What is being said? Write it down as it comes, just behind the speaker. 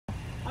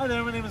Hi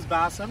there, my name is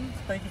Bassem.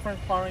 Thank you for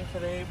inquiring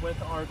today with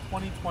our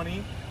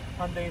 2020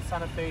 Hyundai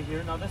Santa Fe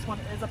here. Now this one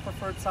is a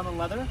preferred sun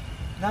leather.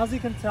 Now as you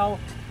can tell,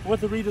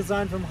 with the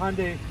redesign from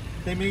Hyundai,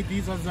 they made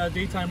these as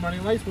daytime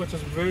running lights, which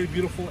is very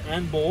beautiful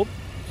and bold.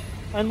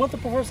 And with the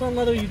preferred sun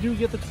leather, you do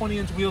get the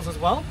 20-inch wheels as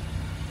well.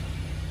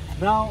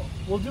 Now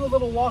we'll do a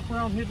little walk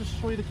around here to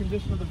show you the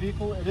condition of the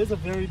vehicle. It is a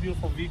very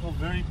beautiful vehicle,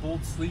 very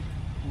bold, sleek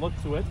look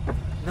to it.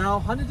 Now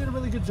Hyundai did a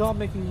really good job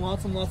making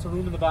lots and lots of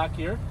room in the back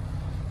here.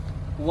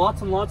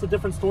 Lots and lots of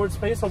different storage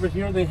space. Over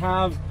here they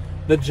have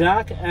the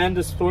jack and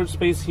the storage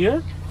space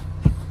here.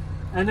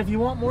 And if you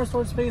want more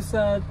storage space,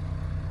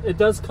 it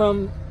does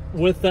come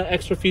with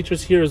extra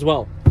features here as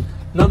well.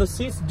 Now the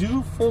seats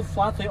do full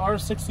flat. They are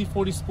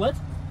 60-40 split.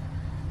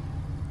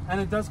 And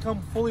it does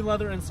come fully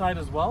leather inside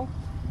as well.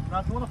 Now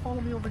if you want to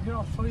follow me over here,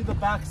 I'll show you the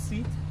back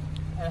seat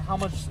and how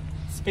much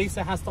space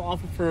it has to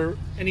offer for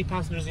any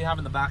passengers you have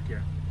in the back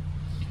here.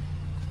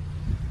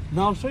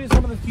 Now I'll show you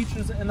some of the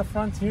features in the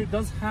front here. It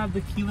does have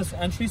the keyless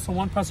entry, so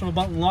one press of a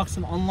button locks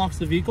and unlocks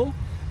the vehicle.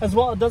 As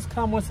well, it does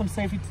come with some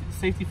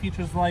safety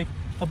features like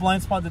the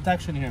blind spot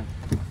detection here.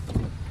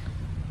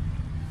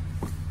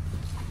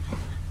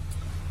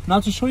 Now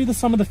to show you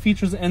some of the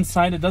features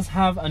inside, it does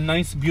have a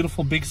nice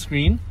beautiful big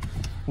screen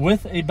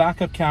with a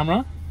backup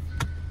camera.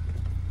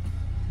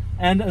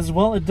 And as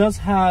well, it does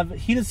have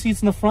heated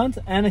seats in the front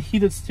and a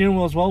heated steering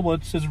wheel as well,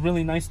 which is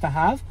really nice to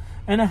have.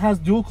 And it has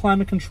dual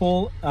climate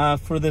control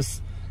for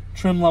this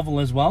trim level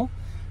as well.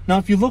 Now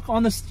if you look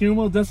on the steering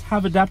wheel, it does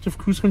have adaptive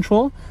cruise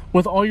control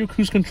with all your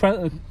cruise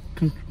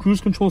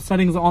control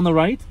settings on the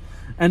right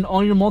and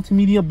all your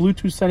multimedia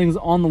Bluetooth settings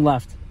on the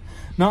left.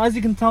 Now as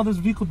you can tell, this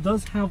vehicle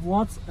does have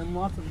lots and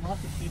lots of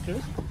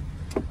features.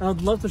 And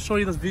I'd love to show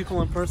you this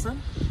vehicle in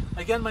person.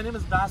 Again, my name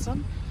is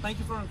Bassem. Thank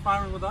you for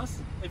inquiring with us.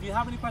 If you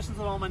have any questions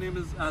at all, my name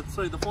is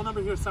the phone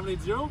number here is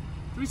 780-371-3700.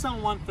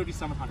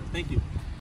 Thank you.